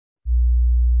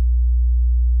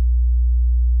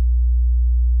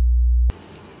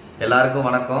எல்லாருக்கும்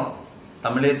வணக்கம்.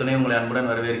 தமிழே துணை உங்களை அன்புடன்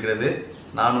வரவேற்கிறது.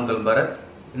 நான் உங்கள் பரத்.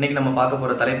 இன்னைக்கு நம்ம பார்க்க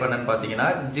போற தலைப்பு என்னன்னு பார்த்தீங்கன்னா,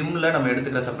 ஜிம்ல நம்ம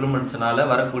எடுத்துக்கிற சப்ளிமெண்ட்ஸ்னால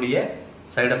வரக்கூடிய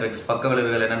சைடு எஃபெக்ட்ஸ், பக்க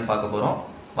விளைவுகள் என்னன்னு பார்க்க போறோம்.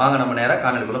 வாங்க நம்ம நேரா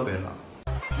காணொளிக்குள்ள போயிடலாம்.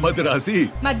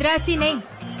 மദ്രാசி நை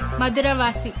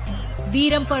மதுரவாசி,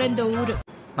 வீரம் பிறந்த ஊரு.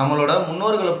 நம்மளோட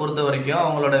முன்னோர்களை பொறுத்த வரைக்கும்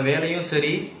அவங்களோட வேலையும்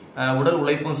சரி, உடல்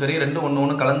உழைப்பும் சரி, ரெண்டும்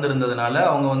ஒன்று கலந்து இருந்ததுனால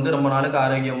அவங்க ரொம்ப நாளுக்கு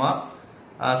ஆரோக்கியமா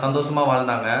சந்தோஷமா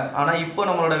வாழ்ந்தாங்க. ஆனா இப்போ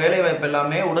நம்மளோட வேலை வாய்ப்பு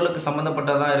எல்லாமே உடலுக்கு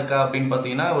சம்பந்தப்பட்டதா இருக்கா அப்படின்னு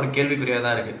பாத்தீங்கன்னா ஒரு கேள்விக்குறியா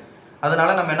தான் இருக்கு.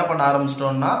 அதனால நம்ம என்ன பண்ண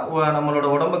ஆரம்பிச்சிட்டோம்னா, நம்மளோட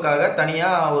உடம்புக்காக தனியா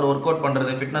ஒரு ஒர்க் அவுட்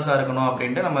பண்றது, ஃபிட்னஸா இருக்கணும்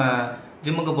அப்படின்ட்டு நம்ம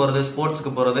ஜிம்முக்கு போறது,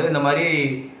 ஸ்போர்ட்ஸ்க்கு போறது, இந்த மாதிரி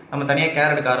நம்ம தனியா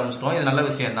கேர் எடுக்க ஆரம்பிச்சிட்டோம். இது நல்ல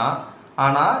விஷயம்தான்.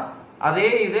 ஆனா அதே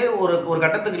இது ஒரு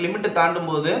கட்டத்துக்கு லிமிட்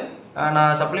தாண்டும் போது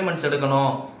நான் சப்ளிமெண்ட்ஸ்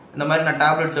எடுக்கணும், இந்த மாதிரி நான்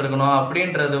டேப்லெட்ஸ் எடுக்கணும்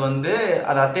அப்படின்றது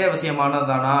அது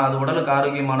அத்தியாவசியமானதானா, அது உடலுக்கு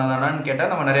ஆரோக்கியமானதானான்னு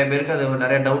கேட்டால் நம்ம நிறைய பேருக்கு அது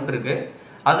நிறைய டவுட் இருக்கு.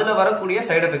 அதில் வரக்கூடிய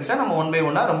சைடு எஃபெக்ட்ஸை நம்ம ஒன் பை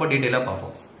ஒன்னாக ரொம்ப டீட்டெயிலாக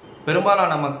பார்ப்போம்.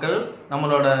 பெரும்பாலான மக்கள்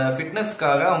நம்மளோட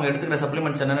ஃபிட்னஸ்க்காக அவங்க எடுத்துக்கிற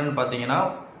சப்ளிமெண்ட்ஸ் என்னென்னு பார்த்தீங்கன்னா,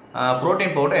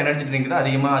 ப்ரோட்டீன் பவுடர், எனர்ஜி ட்ரிங்க் தான்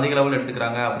அதிக லெவலில்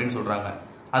எடுத்துக்கிறாங்க அப்படின்னு சொல்கிறாங்க.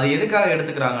 அது எதுக்காக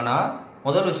எடுத்துக்கிறாங்கன்னா,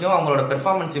 முதல் விஷயம் அவங்களோட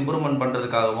பெர்ஃபார்மன்ஸ் இம்ப்ரூவ்மெண்ட்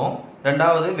பண்ணுறதுக்காகவும்,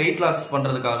 ரெண்டாவது வெயிட் லாஸ்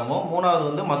பண்ணுறதுக்காகவும்,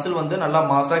 மூணாவது மசில் நல்லா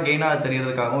மாசாக கெயினாக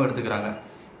தெரியறதுக்காகவும் எடுத்துக்கிறாங்க.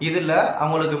 இதில்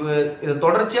அவங்களுக்கு இது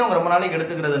தொடர்ச்சியாக அவங்க ரொம்ப நாளைக்கு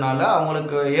எடுத்துக்கிறதுனால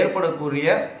அவங்களுக்கு ஏற்படக்கூடிய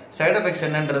சைடு எஃபெக்ட்ஸ்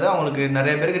என்னன்றது அவங்களுக்கு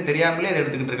நிறைய பேருக்கு தெரியாமலே இதை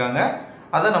எடுத்துக்கிட்டு இருக்காங்க.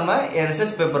 அதை நம்ம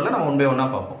ரிசர்ச் பேப்பரில் நம்ம ஒன் பை ஒன்னாக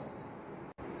பார்ப்போம்.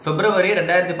 பிப்ரவரி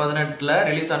 2018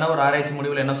 ரிலீஸ் ஆன ஒரு ஆராய்ச்சி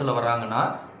முடிவில் என்ன சொல்ல வர்றாங்கன்னா,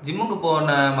 ஜிம்முக்கு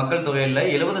போன மக்கள் தொகையில்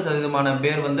 70%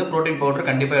 பேர் புரோட்டீன் பவுடர்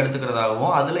கண்டிப்பாக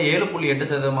எடுத்துக்கிறதாகவும், அதில்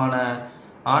 7.8%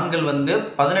 ஆண்கள்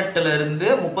 18 இருந்து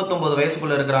 39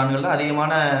 வயசுக்குள்ள இருக்கிற ஆண்கள் தான்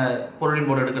அதிகமான புரோட்டீன்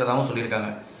பவுடர் எடுக்கிறதாகவும்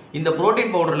சொல்லியிருக்காங்க. இந்த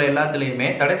புரோட்டீன் பவுடர்ல எல்லாத்துலேயுமே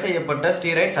தடை செய்யப்பட்ட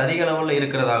ஸ்டீராய்ட்ஸ் அதிக அளவில்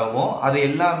இருக்கிறதாகவும், அது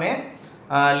எல்லாமே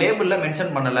லேபிள்ல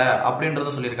மென்ஷன் பண்ணல அப்படின்றத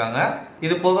சொல்லியிருக்காங்க.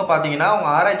 இது போக பார்த்தீங்கன்னா அவங்க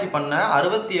ஆராய்ச்சி பண்ண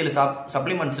 67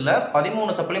 சப்ளிமெண்ட்ஸ்ல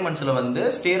 13 சப்ளிமெண்ட்ஸ்ல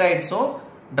ஸ்டீராய்ட்ஸும்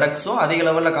ட்ரக்ஸும் அதிக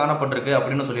லெவலில் காணப்பட்டிருக்கு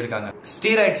அப்படின்னு சொல்லியிருக்காங்க.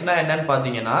 ஸ்டீராய்ட்ஸ்னா என்னன்னு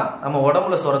பார்த்தீங்கன்னா, நம்ம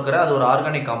உடம்புல சுரக்கிற அது ஒரு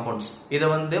ஆர்கானிக் காம்பவுண்ட்ஸ்.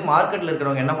 இதை மார்க்கெட்டில்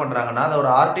இருக்கிறவங்க என்ன பண்ணுறாங்கன்னா, அதை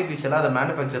ஒரு ஆர்டிஃபிஷியலாக அதை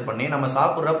மேனுஃபேக்சர் பண்ணி நம்ம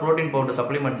சாப்பிட்ற ப்ரோட்டீன் பவுடர்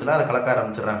சப்ளிமெண்ட்ஸில் அதை கலக்க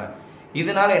ஆரம்பிச்சிடுறாங்க.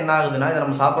 இதனால என்ன ஆகுதுன்னா, இதை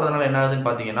நம்ம சாப்பிட்றதுனால என்ன ஆகுதுன்னு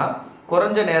பார்த்தீங்கன்னா,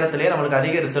 குறைஞ்ச நேரத்திலேயே நம்மளுக்கு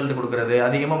அதிக ரிசல்ட் கொடுக்கறது,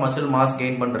 அதிகமாக மசில் மாஸ்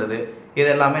கெயின் பண்ணுறது, இது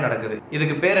எல்லாமே நடக்குது.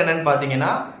 இதுக்கு பேர் என்னன்னு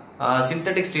பார்த்தீங்கன்னா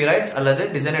சிந்தட்டிக் ஸ்டீராய்ட்ஸ் அல்லது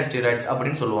டிசைனர் ஸ்டீராய்ட்ஸ்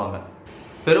அப்படின்னு சொல்லுவாங்க.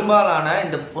 பெரும்பாலான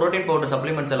இந்த புரோட்டீன் பவுடர்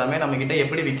சப்ளிமெண்ட்ஸ் எல்லாமே நம்ம கிட்ட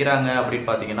எப்படி விற்கிறாங்க அப்படின்னு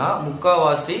பார்த்தீங்கன்னா,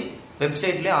 முக்காவாசி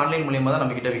வெப்சைட்லேயே ஆன்லைன் மூலியமாக தான்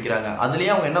நம்ம கிட்ட விற்கிறாங்க.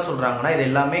 அதுலேயே அவங்க என்ன சொல்கிறாங்கன்னா, இது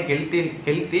எல்லாமே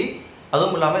ஹெல்த்தி,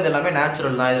 அதுவும் இல்லாமல் இது எல்லாமே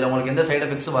நேச்சுரல் தான், இதில் உங்களுக்கு எந்த சைடு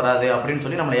எஃபெக்ட்ஸும் வராது அப்படின்னு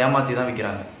சொல்லி நம்மளை ஏமாற்றி தான்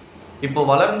விற்கிறாங்க. இப்போ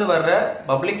வளர்ந்து வர்ற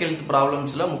பப்ளிக் ஹெல்த்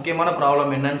ப்ராப்ளம்ஸ்ல முக்கியமான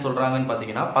ப்ராப்ளம் என்னன்னு சொல்றாங்கன்னு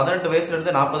பார்த்தீங்கன்னா, 18 வயசுல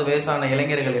இருந்து 40 வயசான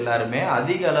இளைஞர்கள் எல்லாருமே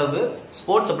அதிக அளவு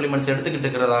ஸ்போர்ட்ஸ் சப்ளிமெண்ட்ஸ் எடுத்துக்கிட்டு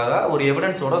இருக்கிறதாக ஒரு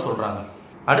எவிடன்ஸோட சொல்றாங்க.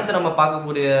 அடுத்து நம்ம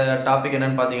பார்க்கக்கூடிய டாபிக்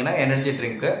என்னன்னு பார்த்தீங்கன்னா, எனர்ஜி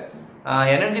ட்ரிங்க்.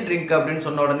 எனர்ஜி ட்ரிங்க் அப்படின்னு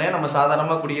சொன்ன உடனே நம்ம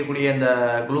சாதாரணமாக குடிக்கக்கூடிய இந்த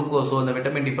குளுக்கோஸோ இந்த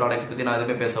விட்டமின் டி ப்ராடக்ட்ஸ் பற்றி நான்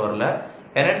எதுவுமே பேச வரல.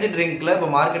 எனர்ஜி ட்ரிங்க்ல இப்போ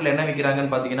மார்க்கெட்ல என்ன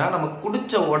விற்கிறாங்கன்னு பார்த்தீங்கன்னா, நம்ம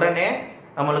குடிச்ச உடனே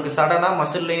நம்மளுக்கு சடனாக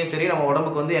மசில்லையும் சரி, நம்ம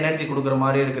உடம்புக்கு எனர்ஜி கொடுக்குற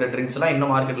மாதிரி இருக்கிற ட்ரிங்க்ஸ்லாம் இன்னும்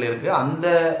மார்க்கெட்டில் இருக்குது. அந்த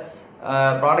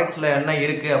ப்ராடக்ட்ஸில் என்ன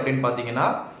இருக்குது அப்படின்னு பார்த்தீங்கன்னா,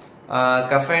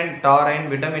 caffeine, taurine,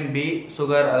 vitamin B,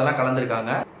 sugar அதெல்லாம்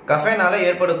கலந்துருக்காங்க. கஃபைனால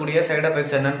ஏற்படக்கூடிய சைடு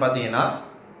எஃபெக்ட்ஸ் என்னன்னு பார்த்தீங்கன்னா,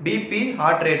 பிபி,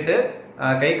 ஹார்ட் ரேட்டு,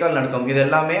 கை கால் நடுக்கம், இது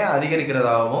எல்லாமே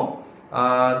அதிகரிக்கிறதாகவும்,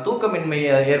 தூக்கமின்மை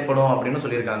ஏற்படும் அப்படின்னு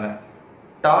சொல்லியிருக்காங்க.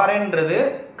 டாரைன்றது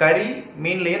கறி,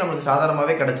 மீன்லேயே நம்மளுக்கு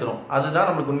சாதாரணமாகவே கிடைச்சிரும். அதுதான்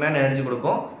நம்மளுக்கு உண்மையான எனர்ஜி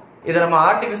கொடுக்கும். இதை நம்ம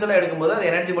ஆர்டிஃபிஷியலாக எடுக்கும்போது அது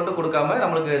எனர்ஜி மட்டும் கொடுக்காம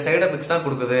நம்மளுக்கு சைடு எஃபெக்ட்ஸ் தான்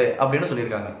கொடுக்குது அப்படின்னு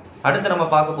சொல்லியிருக்காங்க. அடுத்து நம்ம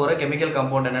பார்க்க போகிற கெமிக்கல்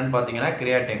காம்பவுண்ட் என்னன்னு பார்த்தீங்கன்னா,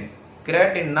 கிரியாட்டின்.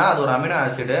 கிரியாட்டின்னா அது ஒரு அமினோ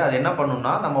ஆசிட். அது என்ன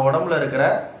பண்ணும்னா, நம்ம உடம்புல இருக்கிற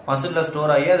மசிலில்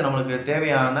ஸ்டோர் ஆகி அது நம்மளுக்கு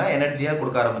தேவையான எனர்ஜியாக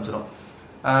கொடுக்க ஆரம்பிச்சிடும்.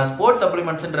 ஸ்போர்ட்ஸ்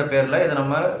சப்ளிமெண்ட்ஸ்ன்ற பேரில் இதை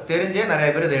நம்ம தெரிஞ்சே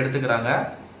நிறைய பேர் இதை எடுத்துக்கிறாங்க.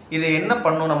 இது என்ன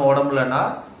பண்ணும் நம்ம உடம்புலன்னா,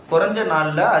 குறைஞ்ச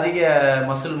நாளில் அதிக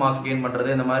மசில் மாஸ் கெயின்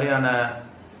பண்ணுறது, இந்த மாதிரியான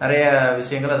நிறைய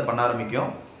விஷயங்கள் அது பண்ண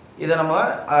ஆரம்பிக்கும். இதை நம்ம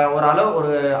ஒரு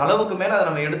அளவுக்கு மேலே அதை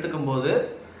நம்ம எடுத்துக்கும் போது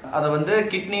அதை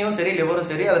கிட்னியும் சரி, லிவரும்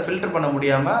சரி, அதை ஃபில்டர் பண்ண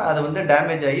முடியாமல் அது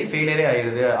டேமேஜ் ஆகி ஃபெயிலியரே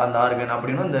ஆயிடுது அந்த ஆர்கன்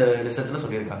அப்படின்னு இந்த ரிசர்ச்சில்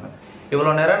சொல்லியிருக்காங்க.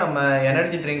 இவ்வளோ நேரம் நம்ம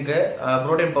எனர்ஜி ட்ரிங்க்கு,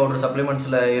 ப்ரோட்டீன் பவுடர்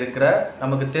சப்ளிமெண்ட்ஸில் இருக்கிற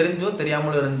நமக்கு தெரிஞ்சும்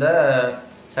தெரியாமலும் இருந்த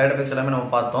சைடு எஃபெக்ட்ஸ் எல்லாமே நம்ம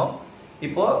பார்த்தோம்.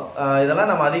 இப்போது இதெல்லாம்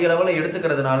நம்ம அதிக அளவில்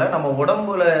எடுத்துக்கிறதுனால நம்ம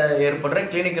உடம்புல ஏற்படுற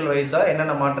கிளினிக்கல் வைஸாக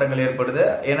என்னென்ன மாற்றங்கள் ஏற்படுது,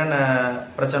 என்னென்ன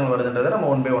பிரச்சனைகள் வருதுன்றதை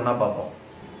நம்ம ஒன் பை ஒன்னாக பார்ப்போம்.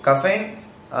 கஃபைன்,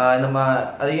 நம்ம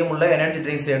அதிகமுள்ள எனர்ஜி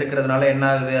ட்ரிங்க்ஸ் எடுக்கிறதுனால என்ன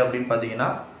ஆகுது அப்படின்னு பார்த்தீங்கன்னா,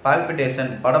 பால்பிட்டேஷன்,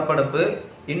 படப்படப்பு,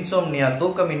 இன்சோம்னியா,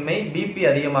 தூக்கமின்மை, பிபி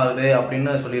அதிகமாகுது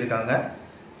அப்படின்னு சொல்லியிருக்காங்க.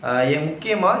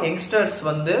 முக்கியமாக யங்ஸ்டர்ஸ்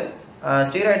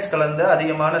ஸ்டீராய்ட்ஸ் கலந்த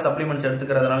அதிகமான சப்ளிமெண்ட்ஸ்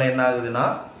எடுத்துக்கிறதுனால என்ன ஆகுதுன்னா,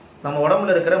 நம்ம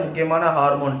உடம்புல இருக்கிற முக்கியமான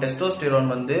ஹார்மோன்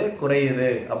டெஸ்டோஸ்டிரோன் குறையுது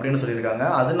அப்படின்னு சொல்லியிருக்காங்க.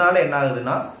 அதனால என்ன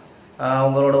ஆகுதுன்னா,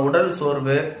 அவங்களோட உடல்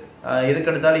சோர்வு,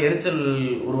 எதுக்கெடுத்தாலும் எரிச்சல்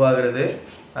உருவாகிறது,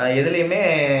 எதுலேயுமே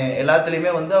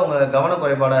எல்லாத்துலேயுமே வந்து அவங்க கவன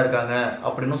குறைபாடாக இருக்காங்க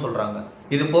அப்படின்னு சொல்கிறாங்க.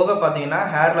 இது போக பார்த்தீங்கன்னா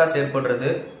ஹேர் லாஸ் ஏற்படுறது,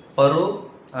 பரு,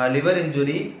 லிவர்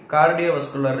இன்ஜுரி,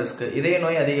 கார்டியோவஸ்குலர் ரிஸ்க், இதய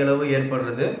நோய் அதிக அளவு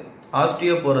ஏற்படுறது,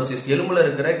 ஆஸ்டியோபோரோசிஸ், எலும்புல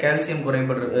இருக்கிற கால்சியம்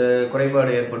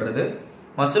குறைபாடு ஏற்படுறது,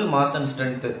 muscle mass and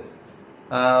strength,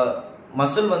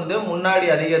 muscle வந்து முன்னாடி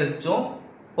அதிகரிச்சும்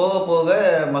போக போக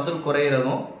மசில்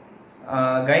குறையிறதும்,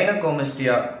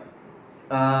 கைனகோமஸ்டியா,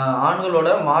 ஆண்களோட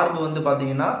மார்பு வந்து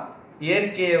பார்த்தீங்கன்னா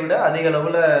இயற்கையை விட அதிக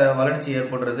அளவில் வளர்ச்சி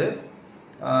ஏற்படுறது,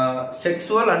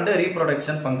 செக்ஸுவல் அண்டு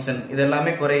ரீப்ரொடக்ஷன் ஃபங்க்ஷன் இது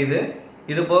எல்லாமே குறையுது.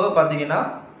 இது போக பார்த்தீங்கன்னா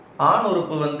ஆண்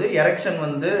உறுப்பு வந்து எரெக்ஷன்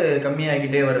வந்து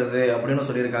கம்மியாகிட்டே வருது அப்படின்னு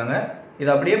சொல்லியிருக்காங்க. இது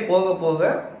அப்படியே போக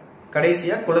போக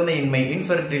கடைசியாக குழந்தையின்மை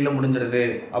இன்ஃபெர்டிலிட்டியில் முடிஞ்சிருது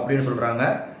அப்படின்னு சொல்கிறாங்க.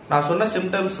 நான் சொன்ன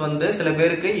சிம்டம்ஸ் வந்து சில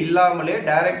பேருக்கு இல்லாமலே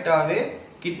டைரெக்டாகவே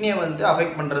கிட்னியை வந்து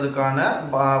அஃபெக்ட் பண்ணுறதுக்கான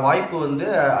வாய்ப்பு வந்து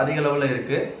அதிக அளவில்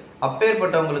இருக்குது.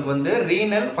 அப்பேற்பட்டவங்களுக்கு வந்து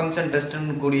ரீனல் ஃபங்க்ஷன்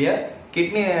டெஸ்ட்னு கூடிய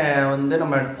கிட்னியை வந்து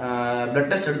நம்ம பிளட்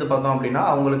டெஸ்ட் எடுத்து பார்த்தோம் அப்படின்னா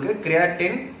அவங்களுக்கு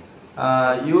கிரியாட்டின்,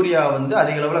 யூரியா வந்து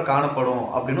அதிக அளவில் காணப்படும்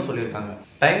அப்படின்னு சொல்லியிருக்காங்க.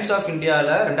 டைம்ஸ் ஆஃப்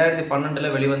இந்தியாவில்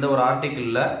 2012 வெளிவந்த ஒரு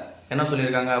ஆர்டிக்கிளில் என்ன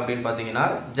சொல்லியிருக்காங்க அப்படின்னு பார்த்தீங்கன்னா,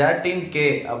 ஜாட்டின் கே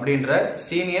அப்படின்ற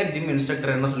சீனியர் ஜிம்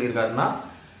இன்ஸ்ட்ரக்டர் என்ன சொல்லியிருக்காருன்னா,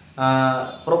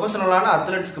 ப்ரொஃபஷனலான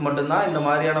அத்லெட்ஸ்க்கு மட்டும்தான் இந்த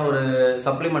மாதிரியான ஒரு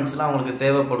சப்ளிமெண்ட்ஸ்லாம் அவங்களுக்கு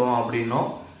தேவைப்படும் அப்படின்னும்,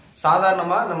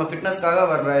 சாதாரணமாக நம்ம ஃபிட்னஸ்க்காக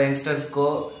வர்ற யங்ஸ்டர்ஸ்க்கோ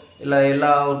இல்லை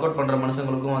எல்லா ஒர்க் அவுட் பண்ணுற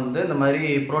மனுஷங்களுக்கும் வந்து இந்த மாதிரி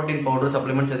ப்ரோட்டீன் பவுடர்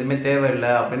சப்ளிமெண்ட்ஸ் எதுவுமே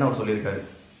தேவையில்லை அப்படின்னு அவர் சொல்லியிருக்காரு.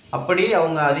 அப்படி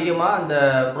அவங்க அதிகமாக அந்த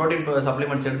ப்ரோட்டீன்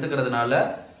சப்ளிமெண்ட்ஸ் எடுத்துக்கிறதுனால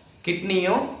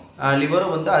கிட்னியும்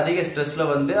லிவரும் வந்து அதிக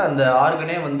ஸ்ட்ரெஸ்ஸில் வந்து அந்த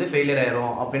ஆர்கனே வந்து ஃபெயிலியர்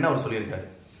ஆயிரும் அப்படின்னு அவர் சொல்லியிருக்காரு.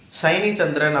 ஷைனி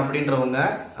சந்திரன் அப்படின்றவங்க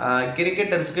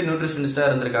கிரிக்கெட்டர்ஸ்க்கு நியூட்ரிஷனிஸ்டாக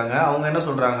இருந்திருக்காங்க. அவங்க என்ன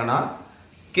சொல்கிறாங்கன்னா,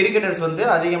 கிரிக்கெட்டர்ஸ் வந்து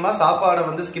அதிகமாக சாப்பாடை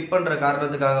வந்து ஸ்கிப் பண்ணுற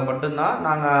காரணத்துக்காக மட்டும்தான்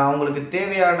நாங்கள் அவங்களுக்கு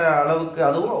தேவையான அளவுக்கு,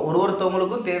 அதுவும்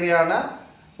ஒருத்தவங்களுக்கும் தேவையான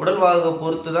உடல்வாகை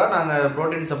பொறுத்து தான் நாங்கள்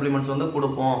ப்ரோட்டீன் சப்ளிமெண்ட்ஸ் வந்து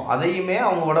கொடுப்போம். அதையுமே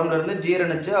அவங்க உடம்புல இருந்து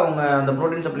ஜீரணிச்சு அவங்க அந்த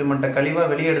ப்ரோட்டீன் சப்ளிமெண்ட்டை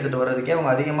கழிவாக வெளியே எடுத்துகிட்டு வர்றதுக்கே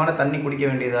அவங்க அதிகமான தண்ணி குடிக்க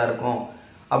வேண்டியதாக இருக்கும்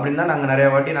அப்படின்னு தான் நாங்கள் நிறையா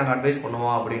வாட்டி நாங்கள் அட்வைஸ்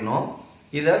பண்ணுவோம் அப்படின்னும்,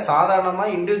 இதை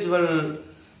சாதாரணமாக இண்டிவிஜுவல்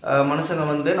மனுஷங்க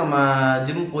வந்து நம்ம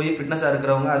ஜிம் போய் ஃபிட்னஸாக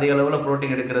இருக்கிறவங்க அதிக அளவில்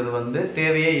ப்ரோட்டீன் எடுக்கிறது வந்து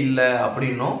தேவையே இல்லை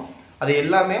அப்படின்னும், அது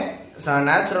எல்லாமே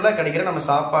நேச்சுரலாக கிடைக்கிற நம்ம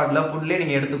சாப்பாடில் ஃபுட்லேயே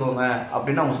நீங்கள் எடுத்துக்கோங்க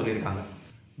அப்படின்னு அவங்க சொல்லியிருக்காங்க.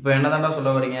 இப்போ என்னதான்டா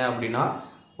சொல்ல வரீங்க அப்படின்னா,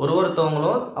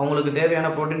 ஒருத்தவங்களும் அவங்களுக்கு தேவையான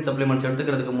ப்ரோட்டீன் சப்ளிமெண்ட்ஸ்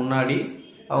எடுத்துக்கிறதுக்கு முன்னாடி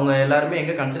அவங்க எல்லாருமே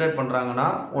எங்கே கன்சிடர் பண்ணுறாங்கன்னா,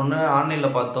 ஒன்று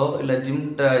ஆன்லைனில் பார்த்தோ இல்லை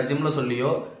ஜிம்மில்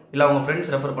சொல்லியோ இல்லை அவங்க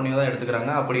ஃப்ரெண்ட்ஸ் ரெஃபர் பண்ணியோ தான்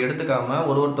எடுத்துக்கிறாங்க. அப்படி எடுத்துக்காமல்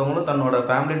ஒருத்தவங்களும் தன்னோட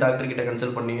ஃபேமிலி டாக்டர்கிட்ட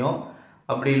கன்சல்ட் பண்ணியோ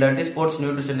அப்படி இல்லாட்டி ஸ்போர்ட்ஸ்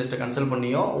நியூட்ரிஷனிஸ்ட்டை கன்சல்ட்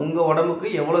பண்ணியோ உங்கள் உடம்புக்கு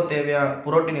எவ்வளோ தேவையா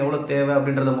ப்ரோட்டீன் எவ்வளோ தேவை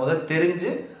அப்படின்றத முதல் தெரிஞ்சு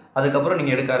அதுக்கப்புறம்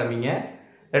நீங்கள் எடுக்க ஆரம்பிங்க.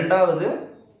 ரெண்டாவது,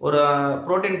 ஒரு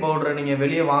ப்ரோட்டீன் பவுடரை நீங்கள்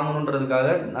வெளியே வாங்கணுன்றதுக்காக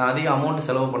அதிக அமௌண்ட்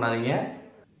செலவு பண்ணாதீங்க.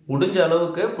 முடிஞ்ச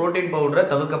அளவுக்கு ப்ரோட்டீன் பவுடரை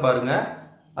தவிர்க்க பாருங்கள்.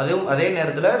 அதுவும் அதே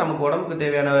நேரத்தில் நமக்கு உடம்புக்கு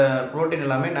தேவையான ப்ரோட்டீன்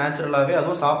எல்லாமே நேச்சுரலாகவே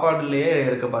அதுவும் சாப்பாடுலேயே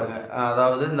எடுக்க பாருங்கள்.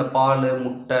 அதாவது இந்த பால்,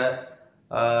 முட்டை,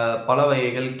 பழ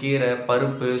வகைகள், கீரை,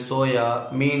 பருப்பு, சோயா,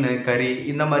 மீன், கறி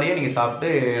இந்த மாதிரியே நீங்கள் சாப்பிட்டு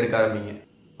எடுக்க ஆரம்பிங்க.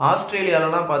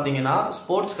 ஆஸ்திரேலியாவிலலாம் பார்த்தீங்கன்னா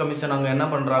ஸ்போர்ட்ஸ் கமிஷன் அங்கே என்ன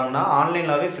பண்ணுறாங்கன்னா,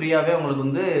 ஆன்லைன்லாகவே ஃப்ரீயாகவே அவங்களுக்கு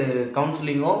வந்து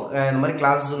கவுன்சிலிங்கும் இந்த மாதிரி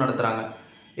கிளாஸஸும் நடத்துகிறாங்க.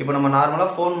 இப்போ நம்ம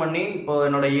நார்மலாக ஃபோன் பண்ணி இப்போ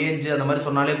என்னோட ஏஜ் அந்த மாதிரி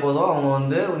சொன்னாலே போதும், அவங்க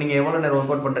வந்து நீங்கள் எவ்வளோ நேரம்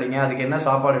ஒர்க் அவுட் பண்ணுறீங்க, அதுக்கு என்ன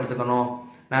சாப்பாடு எடுத்துக்கணும்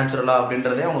நேச்சுரலாக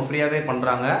அப்படின்றதே அவங்க ஃப்ரீயாகவே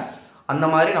பண்ணுறாங்க. அந்த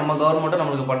மாதிரி நம்ம கவர்மெண்ட்டும்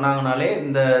நம்மளுக்கு பண்ணாங்கனாலே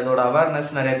இதோட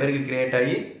அவேர்னஸ் நிறைய பேருக்கு கிரியேட்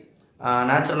ஆகி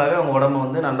நேச்சுரலாகவே அவங்க உடம்பை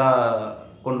வந்து நல்லா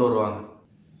கொண்டு வருவாங்க.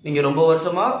 நீங்கள் ரொம்ப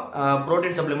வருஷமாக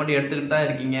ப்ரோட்டீன் சப்ளிமெண்ட் எடுத்துக்கிட்டு தான்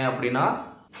இருக்கீங்க அப்படின்னா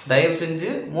தயவு செஞ்சு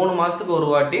 3 மாதத்துக்கு ஒரு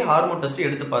வாட்டி ஹார்மோன் டெஸ்ட்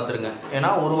எடுத்து பார்த்துருங்க. ஏன்னா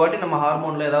ஒரு வாட்டி நம்ம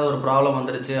ஹார்மோனில் ஏதாவது ஒரு ப்ராப்ளம்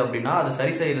வந்துருச்சு அப்படின்னா அது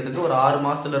சரி செய்கிறதுக்கு ஒரு 6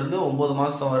 மாதத்துலேருந்து 9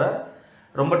 மாதம் வரை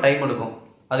ரொம்ப டைம் எடுக்கும்.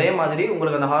 அதே மாதிரி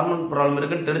உங்களுக்கு அந்த ஹார்மோன் ப்ராப்ளம்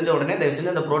இருக்குன்னு தெரிஞ்ச உடனே தயவு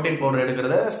செஞ்சு அந்த ப்ரோட்டீன் பவுடர்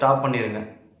எடுக்கிறத ஸ்டாப் பண்ணிடுங்க.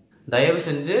 தயவு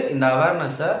செஞ்சு இந்த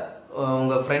அவேர்னஸை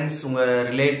உங்கள் ஃப்ரெண்ட்ஸ், உங்கள்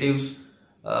ரிலேட்டிவ்ஸ்,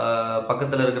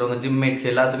 பக்கத்தில் இருக்கிறவங்க, ஜிம்மேட்ஸ்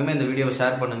எல்லாத்துக்குமே இந்த வீடியோவை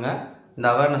ஷேர் பண்ணுங்கள். இந்த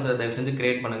அவேர்னஸை தயவு செஞ்சு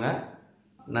கிரியேட் பண்ணுங்கள்.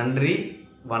 நன்றி,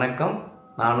 வணக்கம்.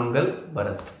 நான் உங்கள்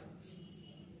பரத்.